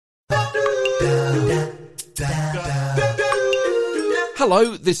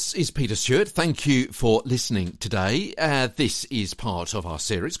Hello, this is Peter Stewart. Thank you for listening today. This is part of our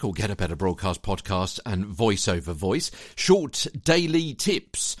series called Get a Better Broadcast Podcast and Voice Over Voice. Short daily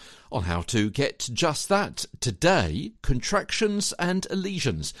tips on how to get just that. Today, contractions and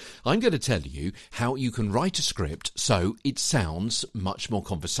elisions. I'm going to tell you how you can write a script so it sounds much more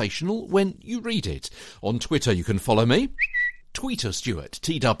conversational when you read it. On Twitter, you can follow me. Tweeter Stewart,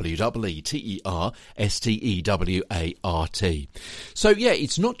 TWEETERSTEWART. So yeah,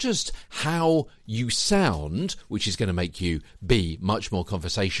 it's not just how you sound, which is going to make you be much more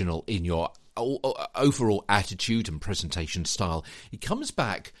conversational in your overall attitude and presentation style. It comes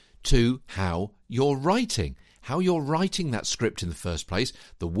back to how you're writing that script in the first place,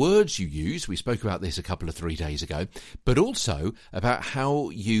 the words you use. We spoke about this a couple of 3 days ago, but also about how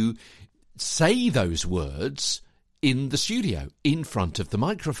you say those words in the studio, in front of the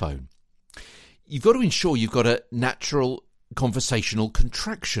microphone. You've got to ensure you've got a natural conversational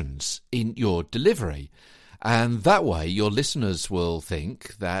contractions in your delivery. And that way your listeners will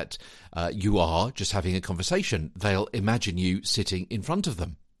think that you are just having a conversation. They'll imagine you sitting in front of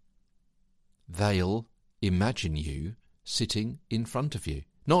them. They'll imagine you sitting in front of you.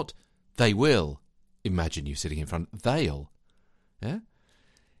 Not they will imagine you sitting in front. They'll. Yeah?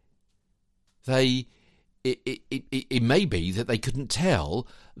 It may be that they couldn't tell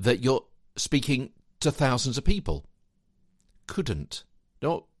that you're speaking to thousands of people. Couldn't.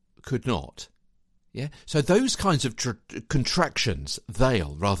 No, could not. Yeah. So those kinds of contractions,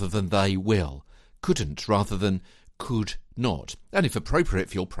 they'll rather than they will. Couldn't rather than could not. And if appropriate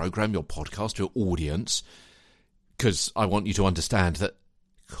for your program, your podcast, your audience, because I want you to understand that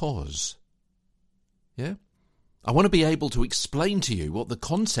cause. Yeah. I want to be able to explain to you what the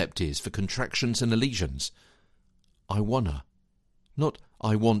concept is for contractions and elisions. I wanna, not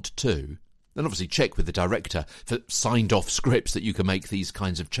I want to. And obviously check with the director for signed off scripts that you can make these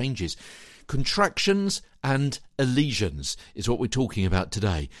kinds of changes. Contractions and elisions is what we're talking about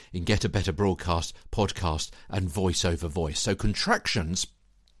today in Get a Better Broadcast, Podcast and Voice Over Voice. So contractions,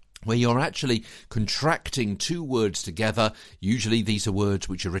 where you're actually contracting two words together. Usually these are words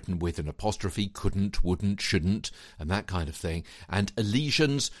which are written with an apostrophe, couldn't, wouldn't, shouldn't, and that kind of thing. And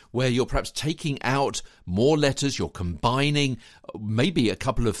elisions, where you're perhaps taking out more letters, you're combining maybe a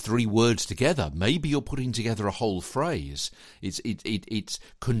couple of three words together. Maybe you're putting together a whole phrase. It's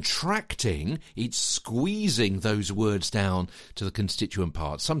contracting, it's squeezing those words down to the constituent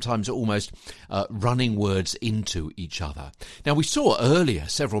parts, sometimes almost running words into each other. Now, we saw earlier,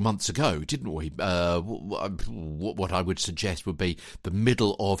 several months ago, didn't we, what I would suggest would be the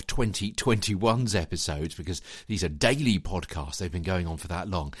middle of 2021's episodes, because these are daily podcasts, they've been going on for that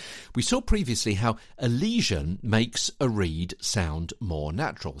long. We saw previously how elision makes a read sound more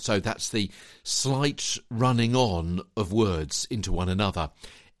natural. So that's the slight running on of words into one another.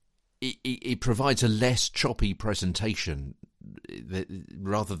 It provides a less choppy presentation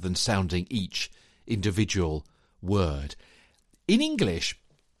rather than sounding each individual word. In English,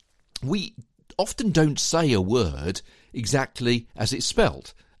 we often don't say a word exactly as it's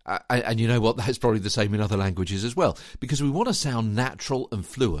spelt. And you know what, that's probably the same in other languages as well, because we want to sound natural and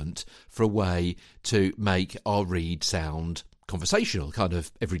fluent for a way to make our read sound conversational, kind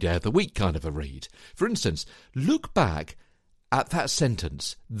of every day of the week kind of a read. For instance, look back at that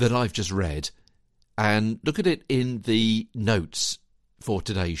sentence that I've just read and look at it in the notes for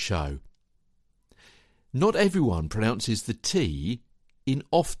today's show. Not everyone pronounces the T in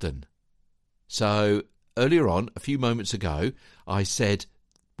often. So earlier on, a few moments ago, I said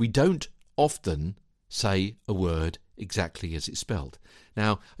we don't often say a word exactly as it's spelled.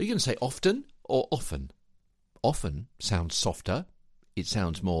 Now, are you going to say often or often? Often sounds softer. It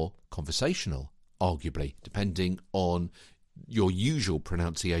sounds more conversational, arguably, depending on your usual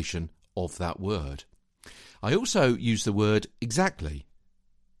pronunciation of that word. I also use the word exactly.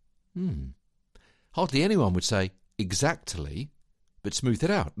 Hardly anyone would say exactly, but smooth it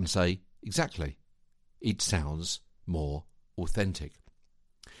out and say exactly. It sounds more authentic.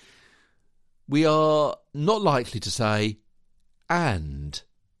 We are not likely to say and,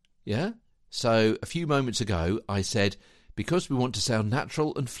 yeah? So a few moments ago I said, because we want to sound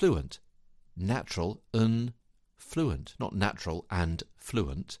natural and fluent. Natural and fluent, not natural and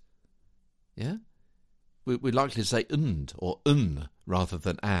fluent. Yeah? We're likely to say and or rather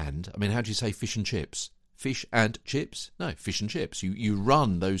than and. I mean, how do you say fish and chips? Fish and chips? No, fish and chips. You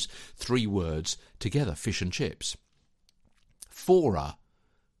run those three words together, fish and chips. Fora.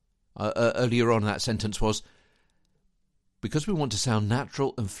 Earlier on that sentence was, because we want to sound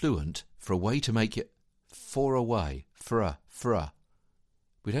natural and fluent, for a way to make it for away, for a.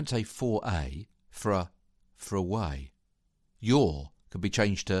 We don't say for a, for away. Your can be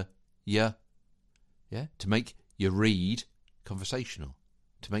changed to ya, yeah, to make your read conversational.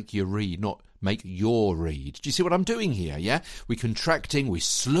 To make your read, not make your read. Do you see what I'm doing here, yeah? We're contracting, we're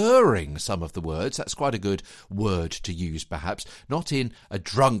slurring some of the words. That's quite a good word to use, perhaps. Not in a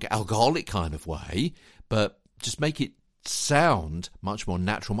drunk, alcoholic kind of way, but just make it sound much more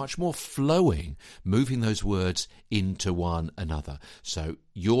natural, much more flowing, moving those words into one another. So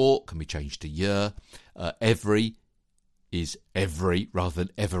your can be changed to yer. Every is every rather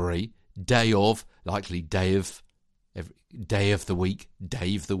than every. Day of, likely day of. Every day of the week, not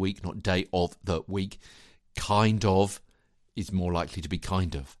day of the week. Kind of is more likely to be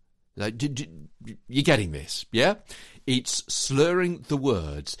kind of. You're getting this, yeah? It's slurring the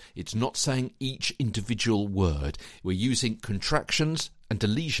words. It's not saying each individual word. We're using contractions and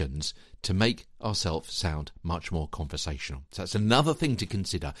deletions to make ourselves sound much more conversational. So that's another thing to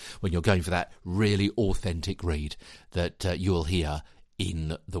consider when you're going for that really authentic read that you'll hear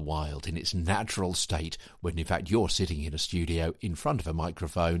in the wild, in its natural state, when in fact you're sitting in a studio in front of a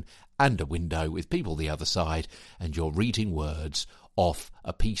microphone and a window with people the other side, and you're reading words off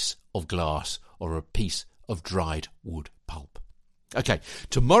a piece of glass or a piece of dried wood pulp. Okay,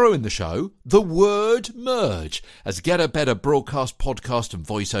 tomorrow in the show, the word merge, as Get a Better broadcast, podcast and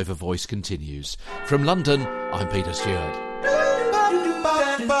voice over voice continues. From London, I'm Peter Stewart.